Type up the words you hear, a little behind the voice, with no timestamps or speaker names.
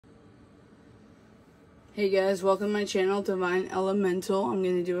Hey guys, welcome to my channel, Divine Elemental. I'm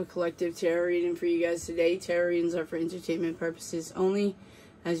going to do a collective tarot reading for you guys today. Tarot readings are for entertainment purposes only.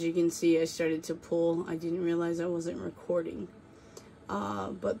 As you can see, I started to pull. I didn't realize I wasn't recording.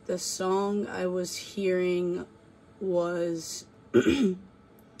 But the song I was hearing was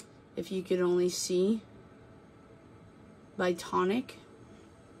If You Could Only See by Tonic.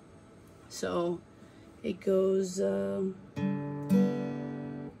 So it goes...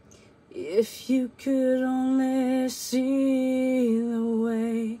 If you could only see the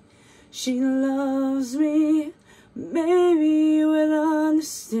way she loves me, maybe you would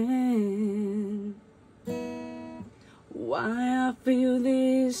understand why I feel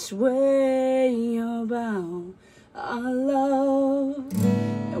this way about our love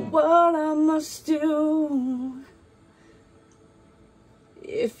and what I must do.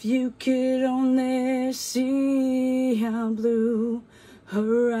 If you could only see how blue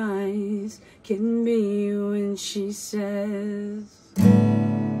her eyes can be when she says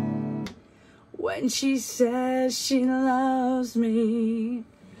she loves me.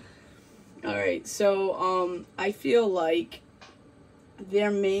 Alright, so I feel like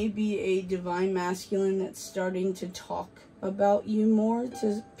there may be a divine masculine that's starting to talk about you more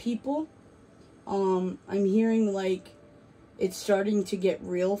to people. I'm hearing like it's starting to get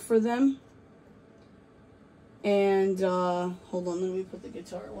real for them. And, hold on, let me put the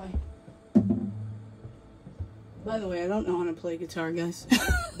guitar away. By the way, I don't know how to play guitar, guys.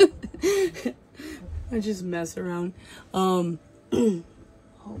 I just mess around. Hold on 1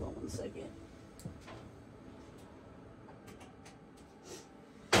 second.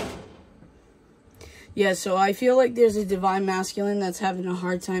 Yeah, so I feel like there's a divine masculine that's having a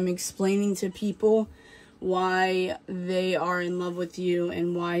hard time explaining to people why they are in love with you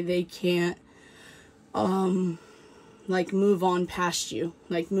and why they can't like move on past you,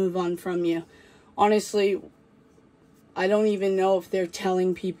 like move on from you. Honestly, I don't even know if they're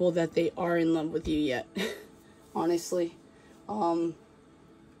telling people that they are in love with you yet. Honestly, I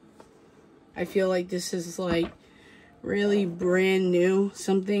feel like this is like really brand new.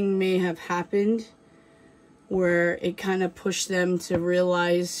 Something may have happened where it kind of pushed them to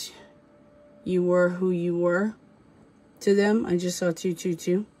realize you were who you were to them. I just saw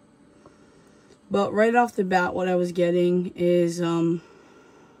 222. But right off the bat, what I was getting is, I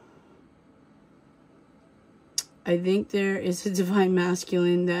think there is a divine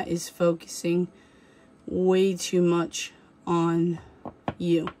masculine that is focusing way too much on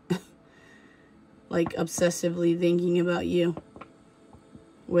you. Like obsessively thinking about you.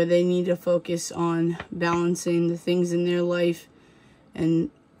 Where they need to focus on balancing the things in their life and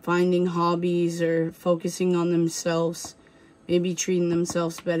finding hobbies or focusing on themselves. Maybe treating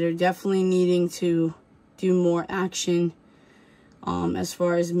themselves better. Definitely needing to do more action as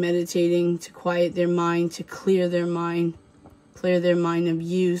far as meditating, to quiet their mind, to clear their mind of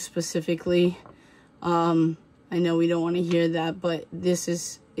you specifically. I know we don't want to hear that, but this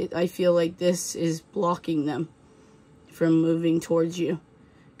is, I feel like this is blocking them from moving towards you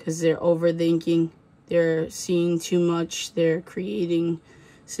because they're overthinking. They're seeing too much. They're creating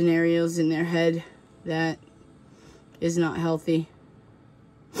scenarios in their head that is not healthy.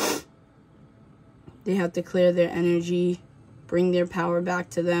 They have to clear their energy, bring their power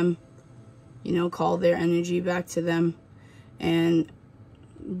back to them, you know, call their energy back to them. And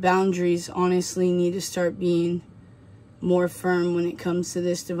boundaries honestly need to start being more firm when it comes to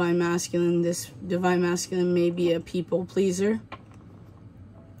this divine masculine. This divine masculine may be a people pleaser,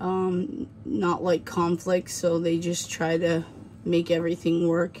 not like conflict, so they just try to make everything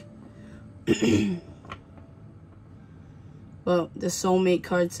work. But the soulmate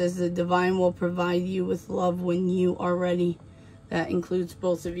card says the divine will provide you with love when you are ready. That includes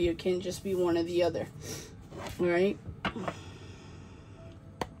both of you. It can't just be one or the other. Alright?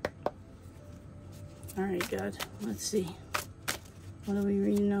 Alright, God. Let's see. What are we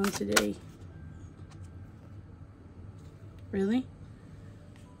reading on today? Really?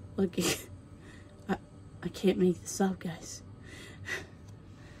 Look, I can't make this up, guys.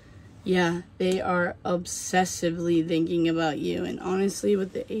 Yeah, they are obsessively thinking about you. And honestly,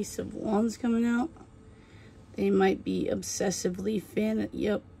 with the Ace of Wands coming out, they might be obsessively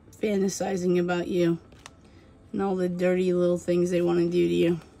fantasizing about you. And all the dirty little things they want to do to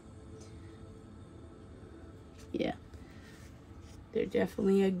you. Yeah. They're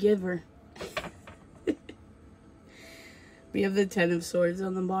definitely a giver. We have the Ten of Swords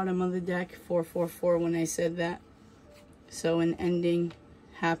on the bottom of the deck. 444 when I said that. So an ending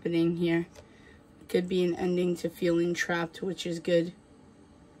happening here. It could be an ending to feeling trapped, which is good.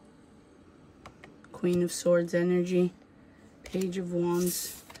 Queen of Swords energy. Page of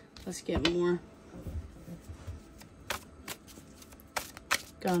Wands. Let's get more.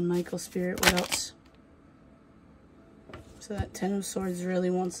 God, Michael, Spirit, what else? So that Ten of Swords really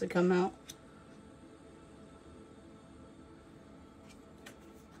wants to come out.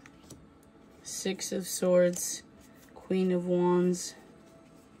 Six of Swords, Queen of Wands,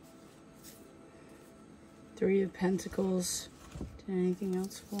 Three of Pentacles. Did anything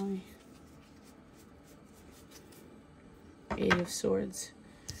else fly? Eight of Swords.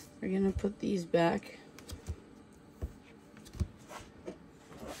 We're going to put these back.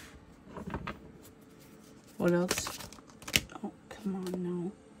 What else? Oh, come on,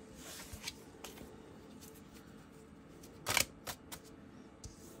 no.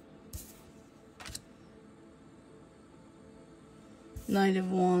 Knight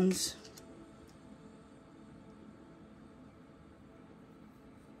of Wands.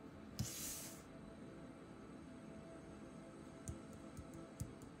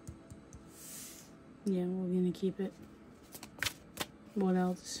 Yeah, we're gonna keep it. What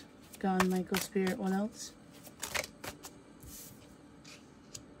else? God, Michael, Spirit, what else?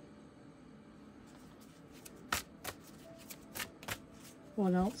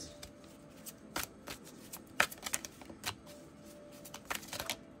 What else?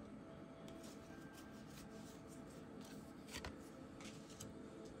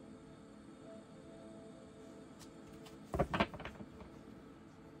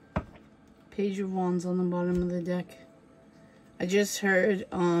 Page of Wands on the bottom of the deck. I just heard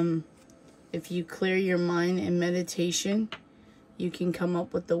if you clear your mind in meditation, you can come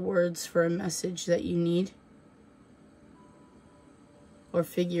up with the words for a message that you need, or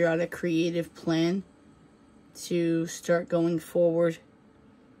figure out a creative plan to start going forward.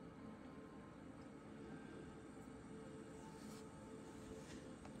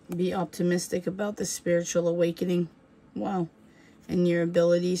 Be optimistic about the spiritual awakening. Wow. And your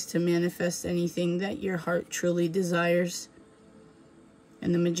abilities to manifest anything that your heart truly desires.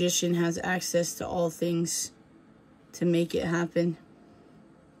 And the Magician has access to all things to make it happen.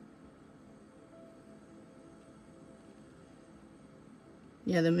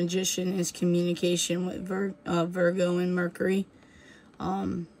 Yeah, the Magician is communication with Virgo and Mercury.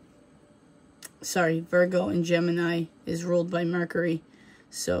 Sorry, Virgo and Gemini is ruled by Mercury.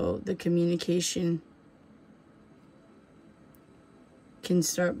 So the communication can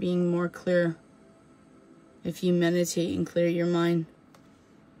start being more clear if you meditate and clear your mind.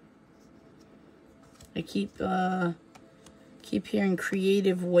 I keep hearing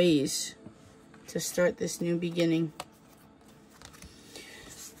creative ways to start this new beginning.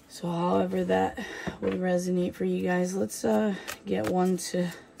 So however that would resonate for you guys, let's get one to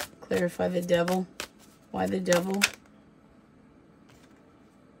clarify the Devil. Why the Devil?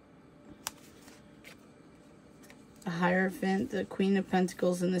 The Hierophant, the Queen of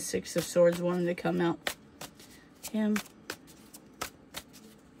Pentacles, and the Six of Swords wanted to come out. Damn.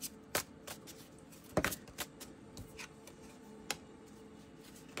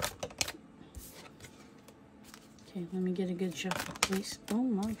 Okay, let me get a good shuffle, please. Oh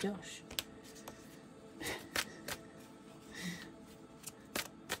my gosh.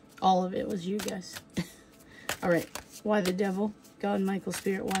 All of it was you guys. Alright, why the Devil? God, Michael,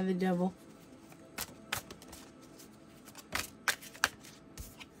 Spirit, why the Devil?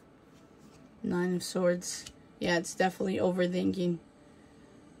 Nine of Swords. Yeah, it's definitely overthinking.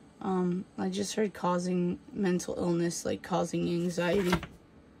 I just heard causing mental illness, like causing anxiety.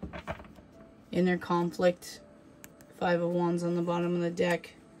 Inner conflict. Five of Wands on the bottom of the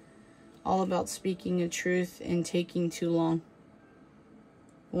deck. All about speaking the truth and taking too long.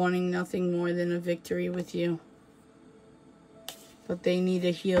 Wanting nothing more than a victory with you. But they need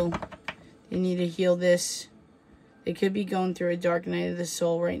to heal. They need to heal this. They could be going through a dark night of the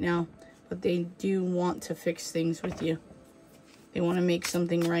soul right now. But they do want to fix things with you. They want to make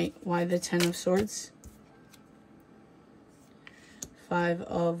something right. Why the Ten of Swords? Five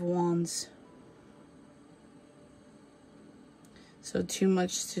of Wands. So too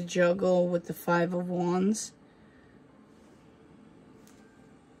much to juggle with the Five of Wands.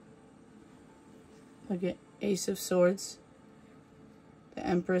 Look at Ace of Swords. The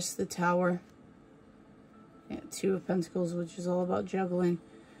Empress, the Tower. Yeah, Two of Pentacles, which is all about juggling.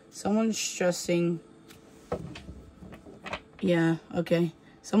 Someone's stressing. Yeah, okay.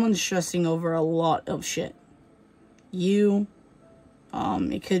 Someone's stressing over a lot of shit. You.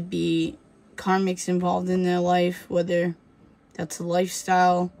 It could be karmics involved in their life, whether that's a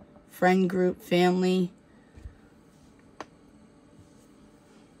lifestyle, friend group, family.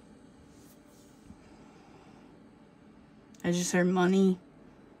 I just heard money.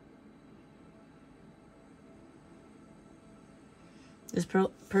 This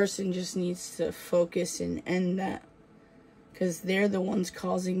person just needs to focus and end that because they're the ones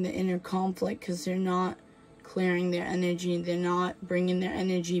causing the inner conflict, because they're not clearing their energy. They're not bringing their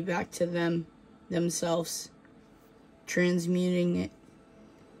energy back to themselves, transmuting it.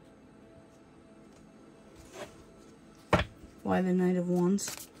 Why the Knight of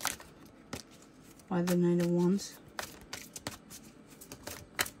Wands? Why the Knight of Wands?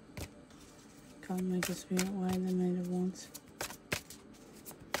 God, Michael Spirit, why the Knight of Wands?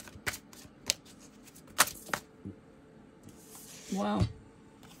 Wow.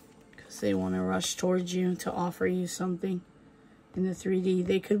 Because they want to rush towards you to offer you something. In the 3D,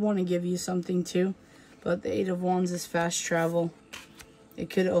 they could want to give you something too. But the Eight of Wands is fast travel. It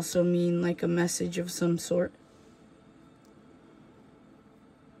could also mean like a message of some sort.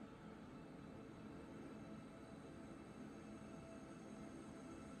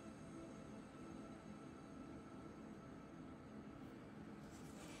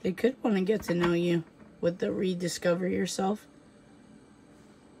 They could want to get to know you with the rediscover yourself.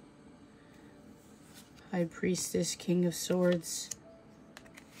 High Priestess, King of Swords,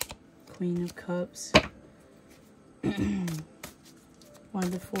 Queen of Cups. Why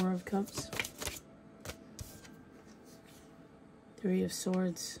the Four of Cups? Three of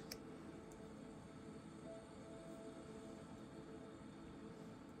Swords.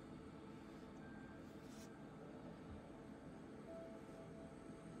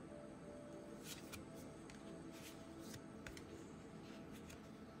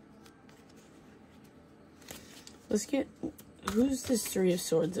 Let's get, who's this Three of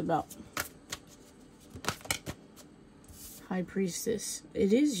Swords about? High Priestess.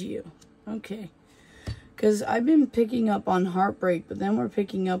 It is you. Okay. Because I've been picking up on heartbreak, but then we're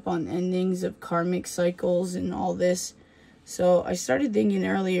picking up on endings of karmic cycles and all this. So I started thinking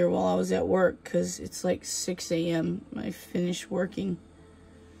earlier while I was at work, because it's like 6 a.m. I finished working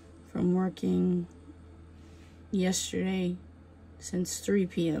from working yesterday since 3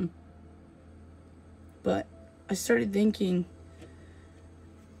 p.m. But I started thinking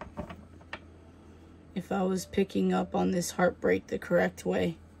if I was picking up on this heartbreak the correct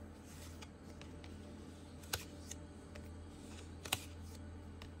way.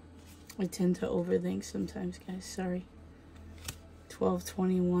 I tend to overthink sometimes, guys. Sorry.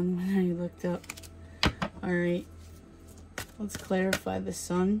 12:21 when I looked up. Alright. Let's clarify the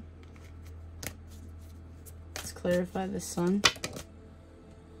sun. Let's clarify the sun.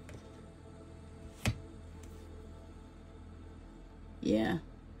 Yeah.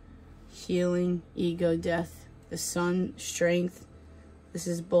 Healing, ego, death. The sun, strength. This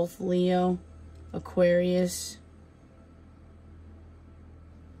is both Leo, Aquarius.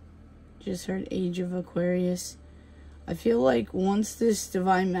 Just heard Age of Aquarius. I feel like once this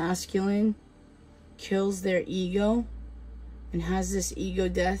divine masculine kills their ego and has this ego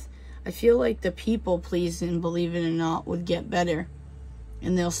death, I feel like the people pleasing, believe it or not, would get better.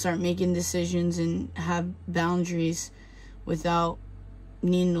 And they'll start making decisions and have boundaries without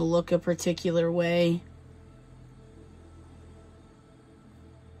needing to look a particular way.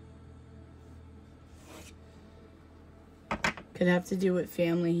 Could have to do with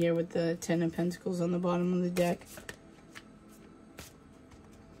family here with the Ten of Pentacles on the bottom of the deck.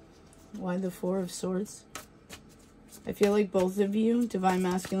 Why the Four of Swords? I feel like both of you, divine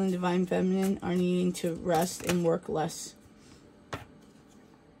masculine, divine feminine, are needing to rest and work less.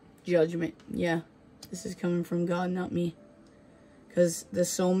 Judgment. Yeah, this is coming from God, not me. Because the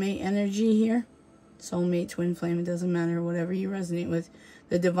soulmate energy here, soulmate, twin flame, it doesn't matter, whatever you resonate with.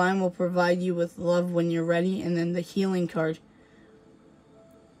 The divine will provide you with love when you're ready. And then the healing card.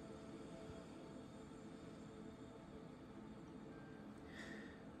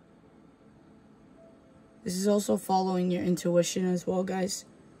 This is also following your intuition as well, guys.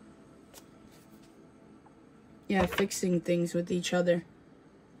 Yeah, fixing things with each other.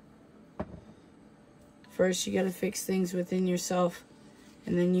 First, you got to fix things within yourself.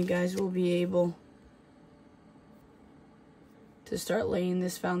 And then you guys will be able to start laying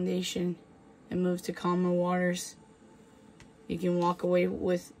this foundation and move to calmer waters. You can walk away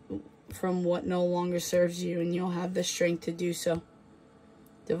from what no longer serves you, and you'll have the strength to do so.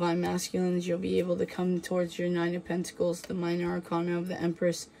 Divine masculines, you'll be able to come towards your Nine of Pentacles, the minor arcana of the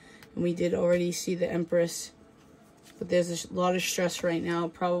Empress. And we did already see the Empress. But there's a lot of stress right now,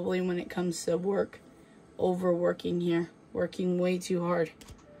 probably when it comes to work. Overworking here. Working way too hard.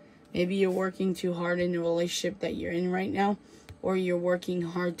 Maybe you're working too hard in the relationship that you're in right now. Or you're working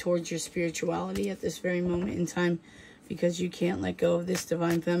hard towards your spirituality at this very moment in time. Because you can't let go of this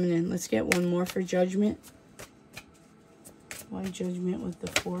divine feminine. Let's get one more for Judgment. Why Judgment with the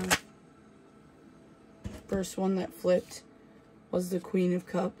Four? First one that flipped was the Queen of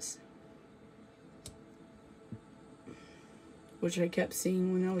Cups. which I kept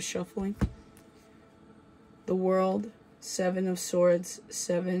seeing when I was shuffling. The World, 7 of Swords,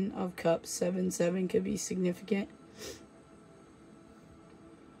 7 of Cups. 7 could be significant.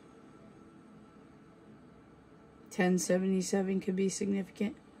 $10.77 could be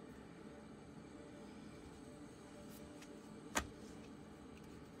significant.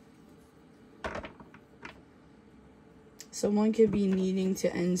 Someone could be needing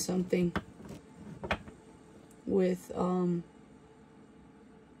to end something with hold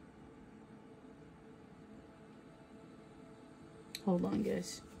on,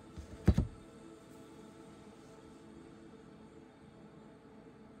 guys.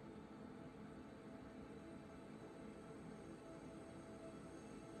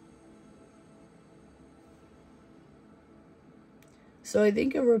 So I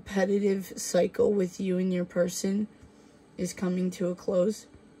think a repetitive cycle with you and your person is coming to a close.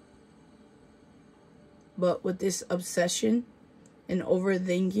 But with this obsession and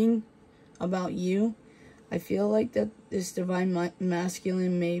overthinking about you, I feel like that this divine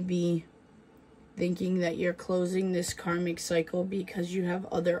masculine may be thinking that you're closing this karmic cycle because you have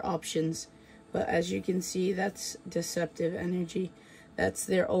other options. But as you can see, that's deceptive energy. That's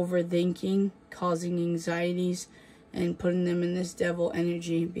their overthinking, causing anxieties, and putting them in this devil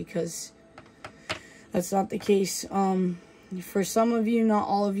energy, because that's not the case. For some of you, not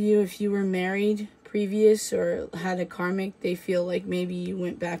all of you, if you were married previous or had a karmic, they feel like maybe you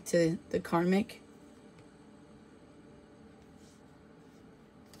went back to the karmic.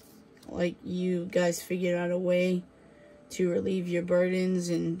 Like you guys figured out a way to relieve your burdens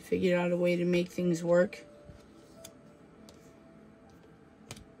and figured out a way to make things work.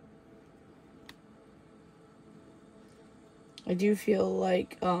 I do feel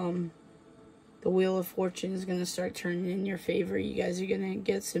like the Wheel of Fortune is going to start turning in your favor. You guys are going to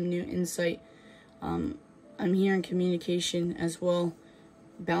get some new insight. I'm hearing communication as well,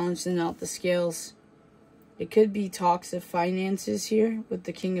 balancing out the scales. It could be talks of finances here with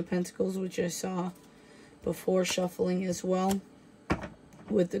the King of Pentacles, which I saw before shuffling as well,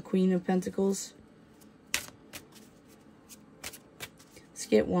 with the Queen of Pentacles. Let's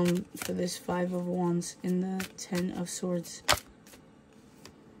get one for this 5 of Wands and the 10 of Swords.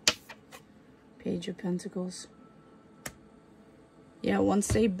 Page of Pentacles. Yeah, once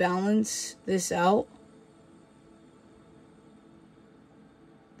they balance this out,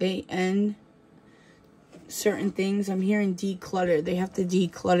 they end certain things. I'm hearing declutter. They have to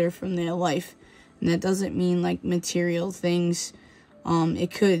declutter from their life. And that doesn't mean like material things.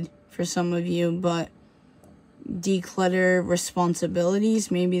 It could for some of you, but declutter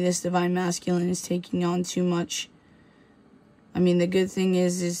responsibilities. Maybe this divine masculine is taking on too much. I mean, the good thing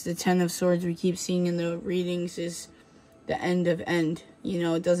is the 10 of Swords we keep seeing in the readings is the end of end. You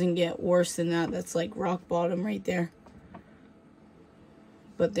know, it doesn't get worse than that. That's like rock bottom right there.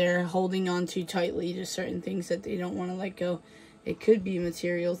 But they're holding on too tightly to certain things that they don't want to let go. It could be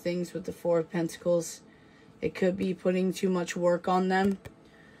material things with the 4 of Pentacles. It could be putting too much work on them.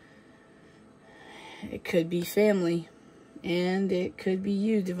 It could be family. And it could be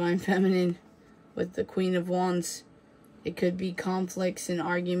you, Divine Feminine, with the Queen of Wands. It could be conflicts and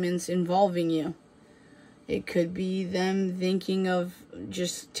arguments involving you. It could be them thinking of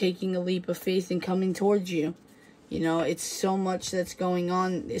just taking a leap of faith and coming towards you. You know, it's so much that's going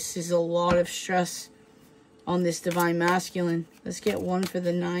on. This is a lot of stress on this divine masculine. Let's get one for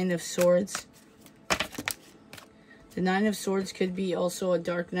the 9 of Swords. The 9 of Swords could be also a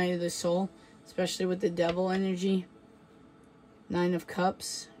dark night of the soul, especially with the devil energy. 9 of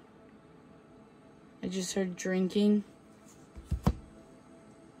Cups. I just heard drinking.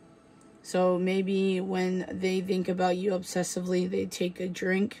 So maybe when they think about you obsessively, they take a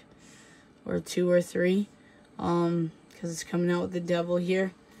drink or 2 or 3. Because it's coming out with the devil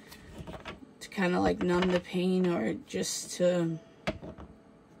here. To kind of like numb the pain, or just to...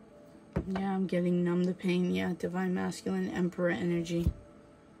 Yeah, I'm getting numb the pain. Yeah, divine masculine, Emperor energy.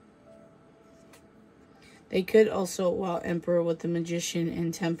 They could also, well, Emperor with the Magician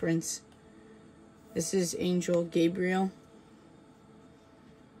and Temperance. This is Angel Gabriel.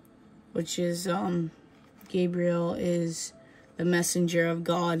 Which is, Gabriel is the messenger of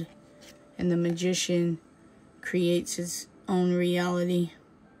God. And the Magician creates his own reality.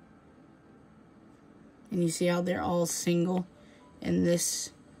 And you see how they're all single in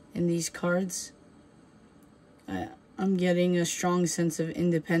these cards. I'm getting a strong sense of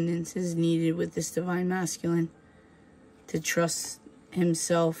independence is needed with this divine masculine, to trust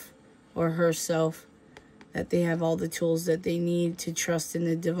himself or herself, that they have all the tools that they need to trust in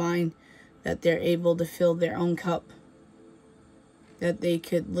the divine, that they're able to fill their own cup, that they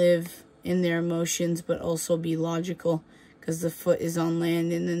could live in their emotions but also be logical, because the foot is on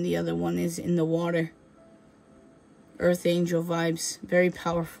land and then the other one is in the water. Earth angel vibes. Very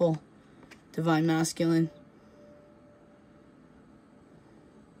powerful. Divine masculine.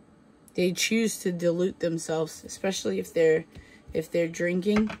 They choose to dilute themselves, especially if they're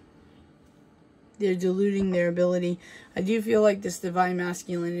drinking. They're diluting their ability. I do feel like this divine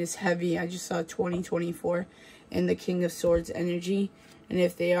masculine is heavy. I just saw 2024 and the King of Swords energy. And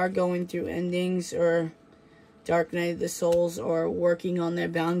if they are going through endings or Dark Night of the Souls or working on their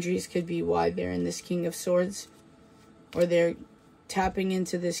boundaries, could be why they're in this King of Swords. Or they're tapping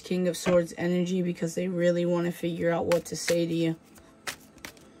into this King of Swords energy because they really want to figure out what to say to you.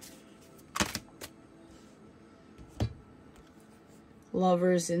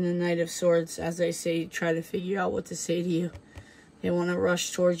 Lovers in the Knight of Swords, as I say, try to figure out what to say to you. They want to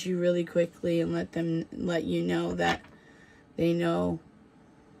rush towards you really quickly and let you know that they know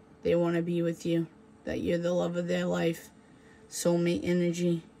they want to be with you, that you're the love of their life. Soulmate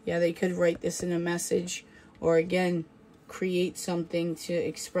energy. Yeah, they could write this in a message or again create something to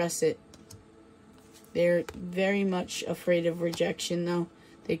express it. They're very much afraid of rejection though.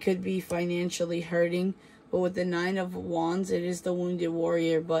 They could be financially hurting. But with the Nine of Wands, it is the wounded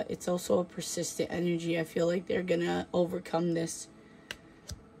warrior, but it's also a persistent energy. I feel like they're going to overcome this.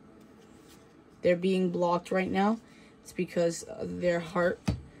 They're being blocked right now. It's because of their heart.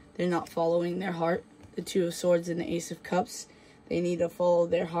 They're not following their heart. The Two of Swords and the Ace of Cups. They need to follow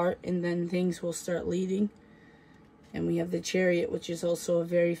their heart, and then things will start leading. And we have the Chariot, which is also a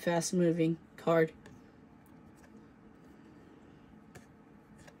very fast-moving card.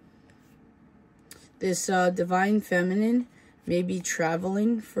 This divine feminine may be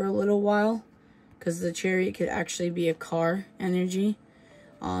traveling for a little while because the Chariot could actually be a car energy.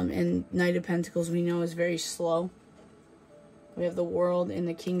 And Knight of Pentacles we know is very slow. We have the World and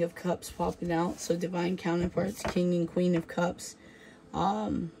the King of Cups popping out. So divine counterparts, King and Queen of Cups.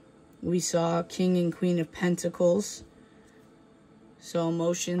 We saw King and Queen of Pentacles. So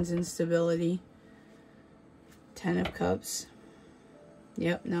emotions and stability. Ten of Cups.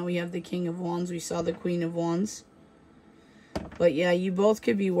 Yep, now we have the King of Wands. We saw the Queen of Wands. But yeah, you both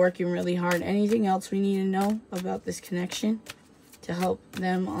could be working really hard. Anything else we need to know about this connection to help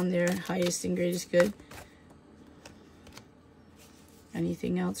them on their highest and greatest good?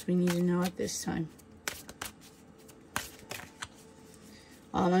 Anything else we need to know at this time?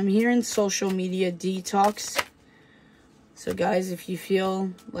 I'm hearing social media detox. So guys, if you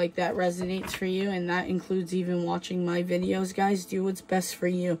feel like that resonates for you, and that includes even watching my videos, guys, do what's best for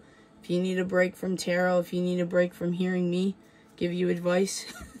you. If you need a break from tarot, if you need a break from hearing me give you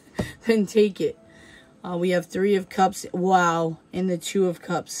advice, then take it. We have Three of Cups, wow, and the Two of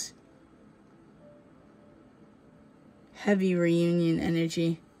Cups. Heavy reunion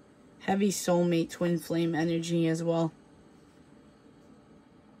energy. Heavy soulmate twin flame energy as well.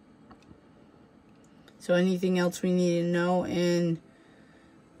 So anything else we need to know, and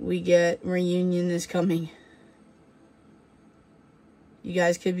we get reunion is coming. You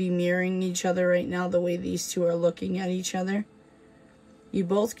guys could be mirroring each other right now, the way these two are looking at each other. You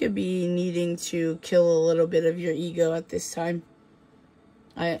both could be needing to kill a little bit of your ego at this time.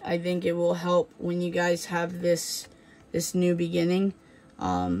 I think it will help when you guys have this new beginning.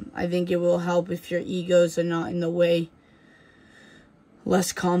 I think it will help if your egos are not in the way.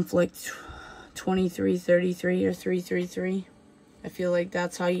 Less conflict. 2333 or 333. I feel like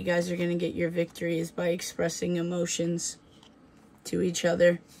that's how you guys are going to get your victory, is by expressing emotions to each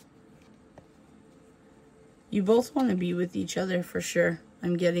other. You both want to be with each other for sure.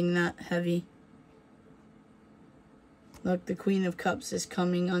 I'm getting that heavy. Look, the Queen of Cups is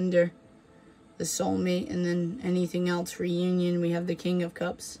coming under the soulmate, and then anything else, reunion. We have the King of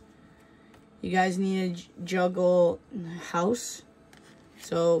Cups. You guys need to juggle house.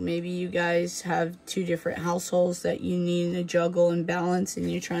 So maybe you guys have two different households that you need to juggle and balance,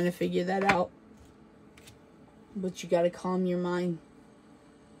 and you're trying to figure that out. But you got to calm your mind.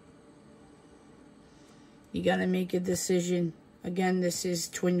 You got to make a decision. Again, this is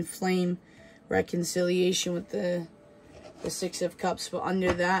twin flame reconciliation with the Six of Cups. But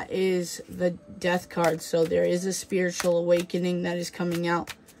under that is the Death card. So there is a spiritual awakening that is coming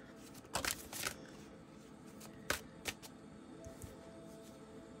out.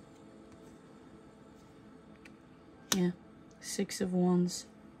 Yeah, Six of Wands,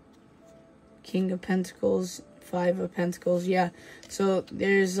 King of Pentacles, Five of Pentacles. Yeah, so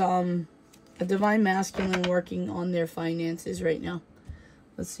there's a divine masculine working on their finances right now.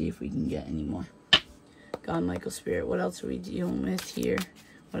 Let's see if we can get any more. God, Michael, Spirit, what else are we dealing with here?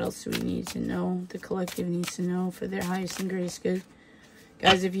 What else do we need to know? The collective needs to know for their highest and greatest good.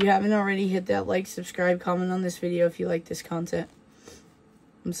 Guys, if you haven't already, hit that like, subscribe, comment on this video if you like this content.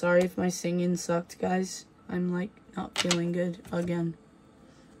 I'm sorry if my singing sucked, guys. I'm like not feeling good again.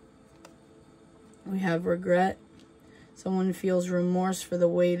 We have regret. Someone feels remorse for the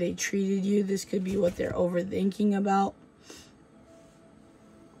way they treated you. This could be what they're overthinking about.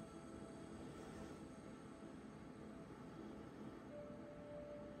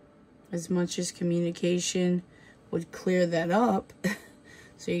 As much as communication would clear that up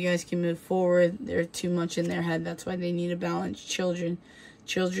so you guys can move forward, they're too much in their head. That's why they need a balance. Children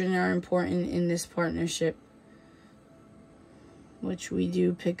are important in this partnership, which we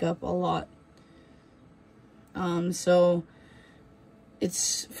do pick up a lot. So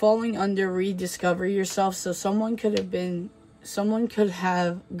it's falling under rediscover yourself. So someone could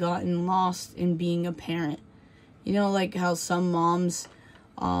have gotten lost in being a parent. You know, like how some moms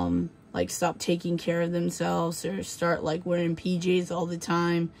like stop taking care of themselves or start like wearing PJs all the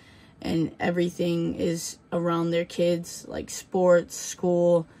time, and everything is around their kids, like sports,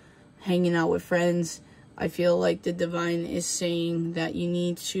 school, hanging out with friends. I feel like the divine is saying that you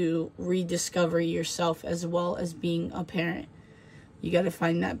need to rediscover yourself as well as being a parent. You got to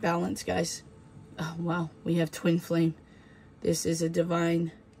find that balance, guys. Oh, wow, we have twin flame. This is a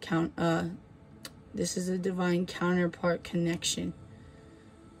divine counterpart connection.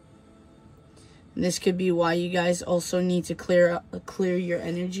 And this could be why you guys also need to clear your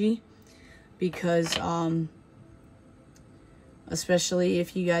energy, because especially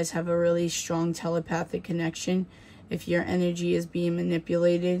if you guys have a really strong telepathic connection, if your energy is being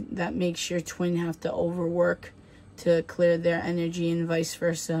manipulated, that makes your twin have to overwork to clear their energy and vice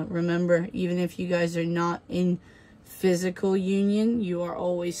versa. Remember, even if you guys are not in physical union, you are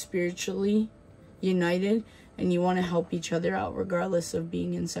always spiritually united, and you want to help each other out regardless of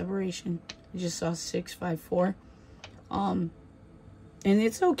being in separation. I just saw 654. And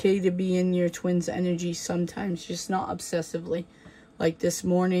it's okay to be in your twin's energy sometimes, just not obsessively. Like this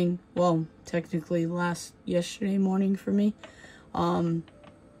morning, well, technically yesterday morning for me, I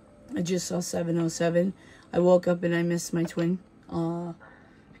just saw 707. I woke up and I missed my twin,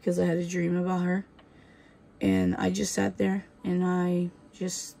 because I had a dream about her. And I just sat there and I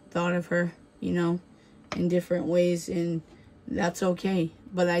just thought of her, you know, in different ways, and that's okay.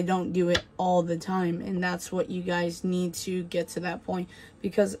 But I don't do it all the time, and that's what you guys need to get to that point,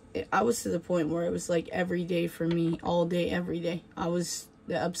 because I was to the point where it was like every day for me, all day, every day. I was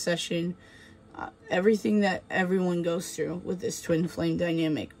the obsession, everything that everyone goes through with this twin flame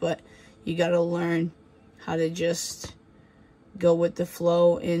dynamic. But you got to learn how to just go with the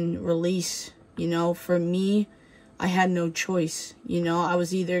flow and release. You know, for me, I had no choice. You know, I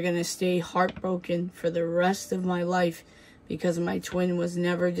was either going to stay heartbroken for the rest of my life because my twin was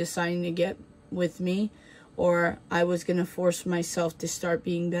never deciding to get with me, or I was going to force myself to start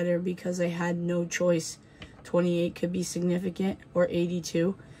being better because I had no choice. 28 could be significant, or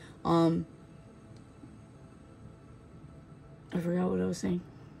 82. I forgot what I was saying.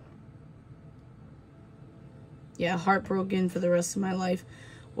 Yeah, heartbroken for the rest of my life,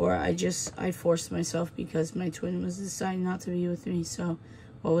 or I forced myself because my twin was deciding not to be with me. So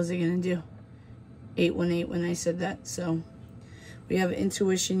what was I going to do? 818 when I said that. So we have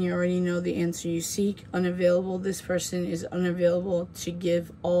intuition. You already know the answer you seek. Unavailable. This person is unavailable to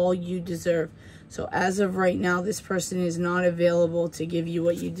give all you deserve. So as of right now, this person is not available to give you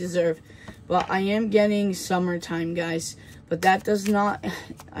what you deserve. But I am getting summertime, guys. But that does not...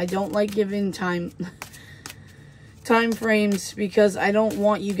 I don't like giving time frames, because I don't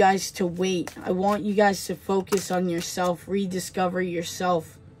want you guys to wait. I want you guys to focus on yourself. Rediscover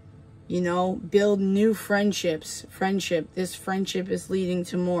yourself. You know, build new friendships. This friendship is leading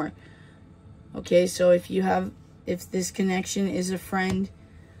to more. Okay, so if this connection is a friend,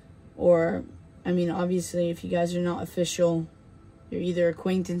 or, I mean, obviously, if you guys are not official, you're either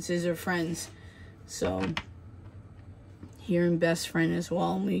acquaintances or friends. So, here in best friend as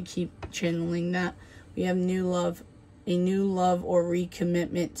well, and we keep channeling that. We have new love. A new love or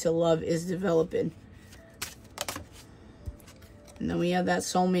recommitment to love is developing. And then we have that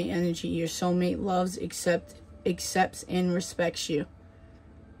soulmate energy. Your soulmate loves, accepts, and respects you.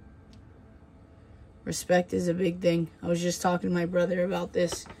 Respect is a big thing. I was just talking to my brother about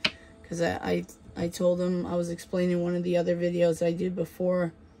this, because I told him, I was explaining one of the other videos I did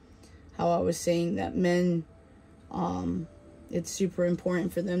before, how I was saying that men, it's super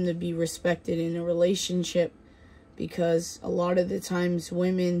important for them to be respected in a relationship, because a lot of the times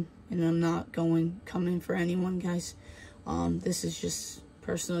women, and I'm not coming for anyone, guys, this is just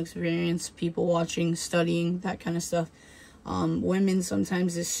personal experience, people watching, studying, that kind of stuff. Women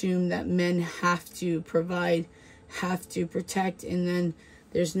sometimes assume that men have to provide, have to protect, and then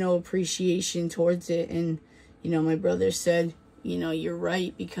there's no appreciation towards it. And, you know, my brother said, you know, you're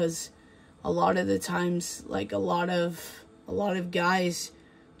right, because a lot of the times, like, a lot of guys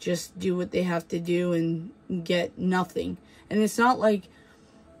just do what they have to do and get nothing. And it's not like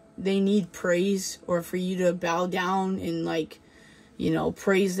they need praise or for you to bow down and, like, you know,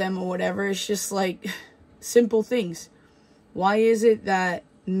 praise them or whatever. It's just like simple things. Why is it that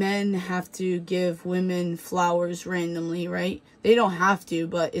men have to give women flowers randomly, right? They don't have to,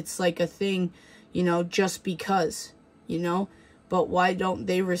 but it's like a thing, you know, just because, you know. But why don't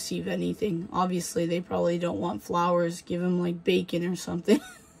they receive anything? Obviously, they probably don't want flowers. Give them, like, bacon or something.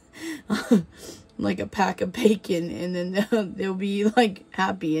 Like a pack of bacon, and then they'll be, like,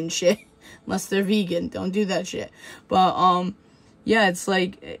 happy and shit. Unless they're vegan. Don't do that shit. But, yeah, it's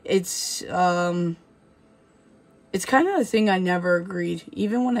like, it's kind of a thing I never agreed.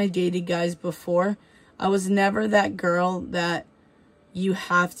 Even when I dated guys before, I was never that girl that you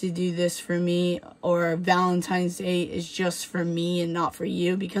have to do this for me, or Valentine's Day is just for me and not for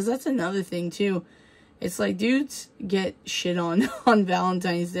you, because that's another thing too. It's like dudes get shit on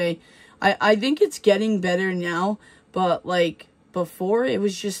Valentine's Day. I think it's getting better now, but like before it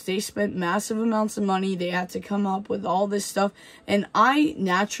was just they spent massive amounts of money. They had to come up with all this stuff, and I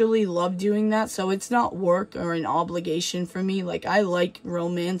naturally love doing that, so it's not work or an obligation for me. Like, I like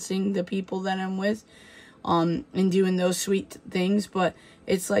romancing the people that I'm with, and doing those sweet things, but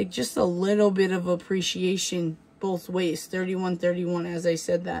it's like just a little bit of appreciation both ways. 3131, as I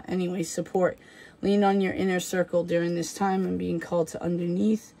said that. Anyway, support. Lean on your inner circle during this time and being called to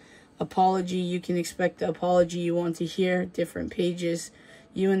underneath. Apology, you can expect the apology you want to hear. Different pages.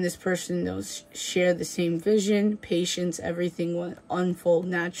 You and this person those share the same vision. Patience, everything will unfold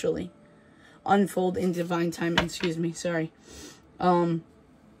naturally. Unfold in divine time. Excuse me, sorry. Now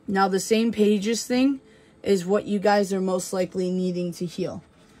the same pages thing is what you guys are most likely needing to heal.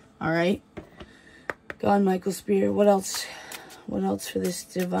 Alright? God, Michael, Spirit, what else? What else for this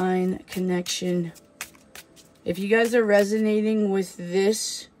divine connection? If you guys are resonating with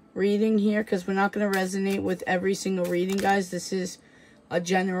this reading here, because we're not going to resonate with every single reading, guys. This is a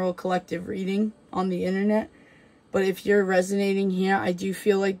general collective reading on the internet. But if you're resonating here, I do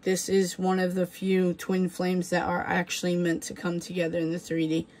feel like this is one of the few twin flames that are actually meant to come together in the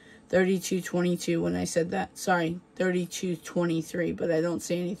 3D. 3222 when I said that. Sorry, 3223, but I don't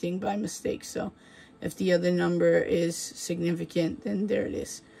say anything by mistake. So if the other number is significant, then there it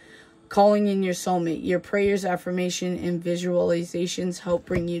is. Calling in your soulmate. Your prayers, affirmation, and visualizations help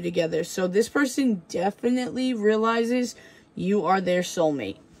bring you together. So this person definitely realizes you are their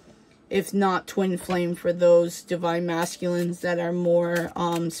soulmate. If not twin flame for those divine masculines that are more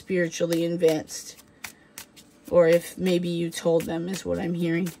spiritually advanced. Or if maybe you told them is what I'm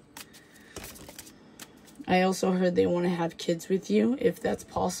hearing. I also heard they want to have kids with you, if that's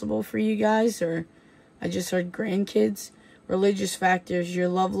possible for you guys, or I just heard grandkids. Religious factors. Your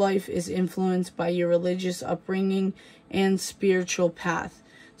love life is influenced by your religious upbringing and spiritual path.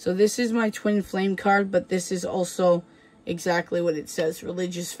 So this is my twin flame card, but this is also exactly what it says,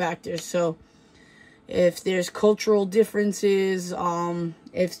 religious factors. So if there's cultural differences,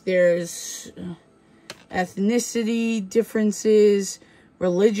 if there's ethnicity differences,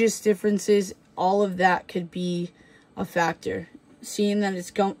 religious differences, all of that could be a factor. Seeing that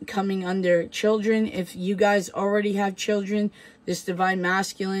it's coming under children, if you guys already have children, this divine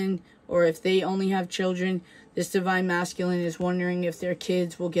masculine, or if they only have children, this divine masculine is wondering if their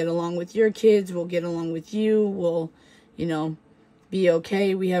kids will get along with your kids, will get along with you, will, you know, be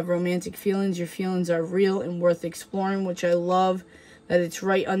okay. We have romantic feelings. Your feelings are real and worth exploring, which I love that it's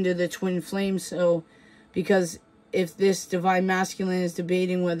right under the twin flame. So, because if this divine masculine is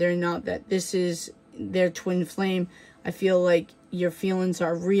debating whether or not that this is their twin flame, I feel like your feelings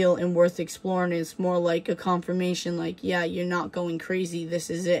are real and worth exploring. It's more like a confirmation, like, yeah, you're not going crazy. This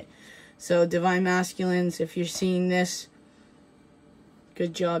is it. So, divine masculines, if you're seeing this,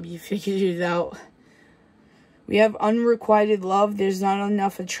 good job. You figured it out. We have unrequited love. There's not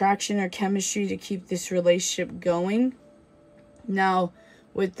enough attraction or chemistry to keep this relationship going. Now,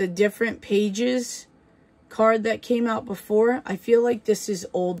 with the different pages card that came out before, I feel like this is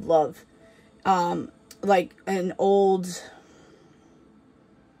old love. Like an old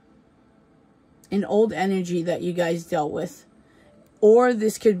energy that you guys dealt with. Or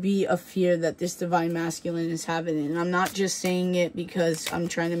this could be a fear that this divine masculine is having. And I'm not just saying it because I'm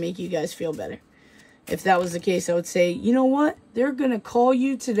trying to make you guys feel better. If that was the case, I would say, you know what? They're going to call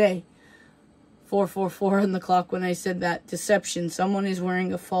you today. 444 on the clock when I said that. Deception. Someone is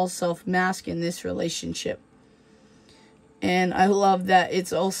wearing a false self mask in this relationship. And I love that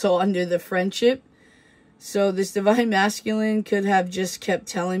it's also under the friendship. So this divine masculine could have just kept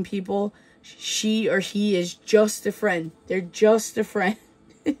telling people she or he is just a friend. They're just a friend.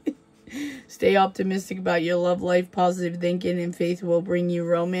 Stay optimistic about your love life. Positive thinking and faith will bring you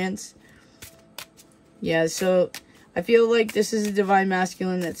romance. Yeah, so I feel like this is a divine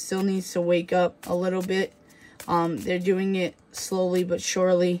masculine that still needs to wake up a little bit. They're doing it slowly but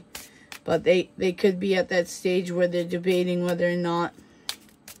surely. But they could be at that stage where they're debating whether or not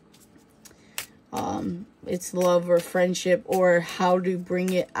it's love or friendship, or how to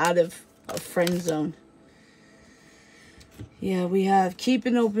bring it out of a friend zone. Yeah, we have keep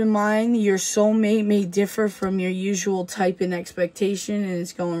an open mind. Your soulmate may differ from your usual type and expectation, and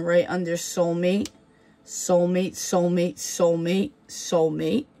it's going right under soulmate. Soulmate, soulmate, soulmate,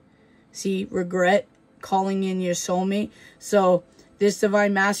 soulmate. See, regret, calling in your soulmate. So this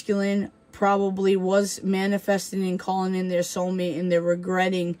divine masculine probably was manifesting and calling in their soulmate, and they're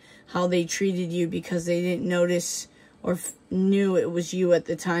regretting how they treated you because they didn't notice or knew it was you at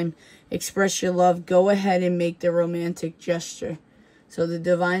the time. Express your love. Go ahead and make the romantic gesture. So the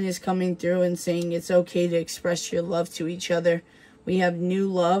divine is coming through and saying it's okay to express your love to each other. We have new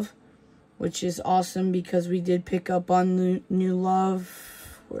love, which is awesome because we did pick up on new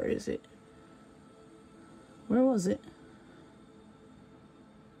love. Where is it? Where was it?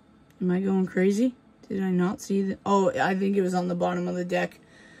 Am I going crazy? Did I not see that? Oh, I think it was on the bottom of the deck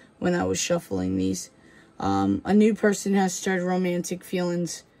when I was shuffling these. A new person has started romantic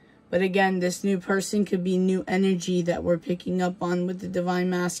feelings. But again, this new person could be new energy that we're picking up on with the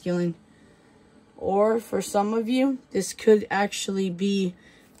divine masculine. Or for some of you, this could actually be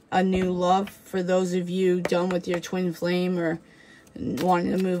a new love. For those of you done with your twin flame or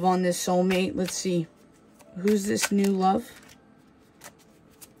wanting to move on this soulmate. Let's see. Who's this new love?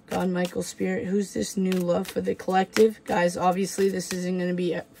 God, Michael, Spirit. Who's this new love for the collective? Guys, obviously this isn't going to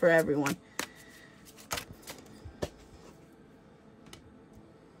be for everyone.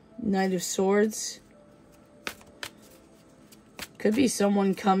 Knight of Swords. Could be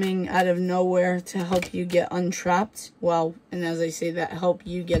someone coming out of nowhere to help you get untrapped. Well, and as I say that, help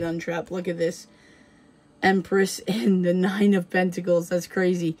you get untrapped. Look at this. Empress and the Nine of Pentacles. That's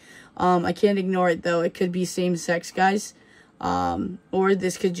crazy. I can't ignore it, though. It could be same-sex, guys. Or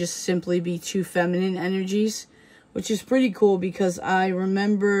this could just simply be two feminine energies, which is pretty cool because I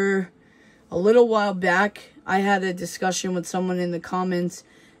remember a little while back, I had a discussion with someone in the comments,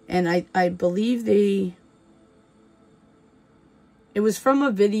 and I believe it was from a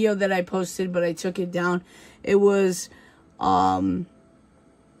video that I posted, but I took it down. It was, I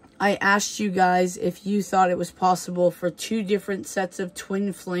asked you guys if you thought it was possible for two different sets of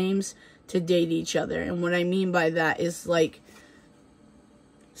twin flames to date each other. And what I mean by that is like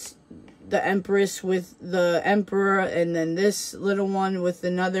the Empress with the Emperor, and then this little one with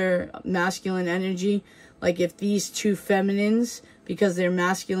another masculine energy. Like if these two feminines, because their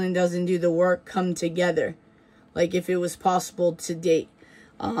masculine doesn't do the work, come together. Like if it was possible to date.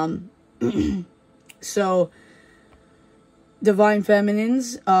 So divine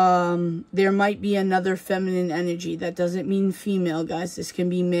feminines, there might be another feminine energy. That doesn't mean female, guys. This can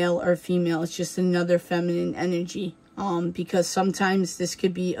be male or female. It's just another feminine energy. Because sometimes this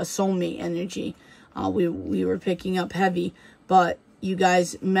could be a soulmate energy. We were picking up heavy, but you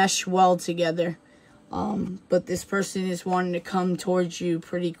guys mesh well together. But this person is wanting to come towards you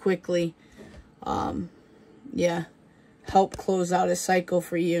pretty quickly. Yeah, help close out a cycle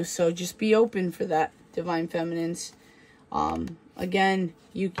for you. So just be open for that, divine feminines. Again,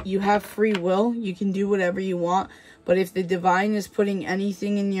 you have free will. You can do whatever you want. But if the divine is putting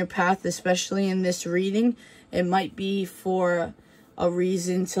anything in your path, especially in this reading, it might be for a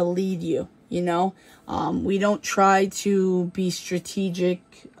reason to lead you, you know? We don't try to be strategic.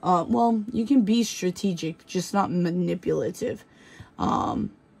 Well, you can be strategic, just not manipulative.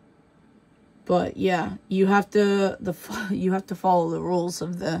 But yeah, you have to follow the rules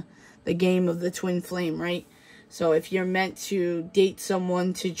of the game of the twin flame, right? So if you're meant to date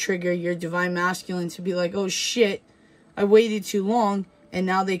someone to trigger your divine masculine to be like, oh shit, I waited too long, and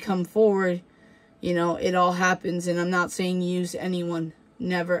now they come forward, you know, it all happens. And I'm not saying use anyone.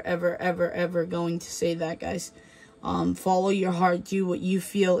 Never, ever, ever, ever going to say that, guys. Follow your heart. Do what you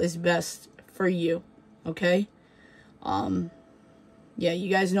feel is best for you. Okay? Yeah, you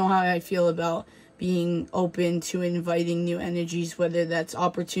guys know how I feel about being open to inviting new energies, whether that's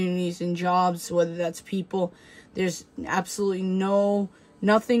opportunities and jobs, whether that's people. There's absolutely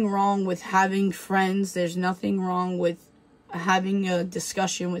nothing wrong with having friends. There's nothing wrong with having a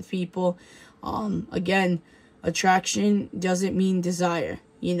discussion with people. Again, attraction doesn't mean desire.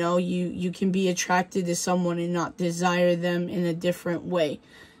 You know, you can be attracted to someone and not desire them in a different way.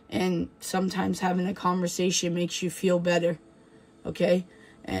 And sometimes having a conversation makes you feel better, okay?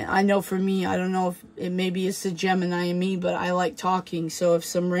 And I know for me, I don't know if it maybe it's the Gemini in me, but I like talking. So if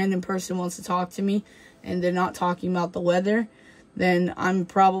some random person wants to talk to me and they're not talking about the weather, then I'm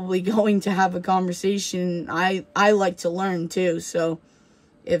probably going to have a conversation. I like to learn too. So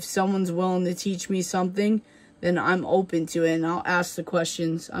if someone's willing to teach me something, then I'm open to it and I'll ask the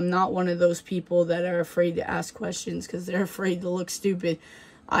questions. I'm not one of those people that are afraid to ask questions because they're afraid to look stupid.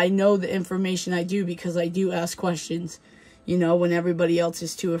 I know the information I do because I do ask questions. You know, when everybody else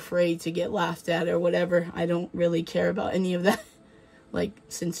is too afraid to get laughed at or whatever, I don't really care about any of that. Like,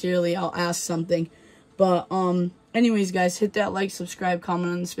 sincerely, I'll ask something. But, anyways, guys, hit that like, subscribe,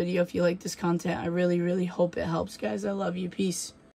 comment on this video if you like this content. I really, really hope it helps, guys. I love you. Peace.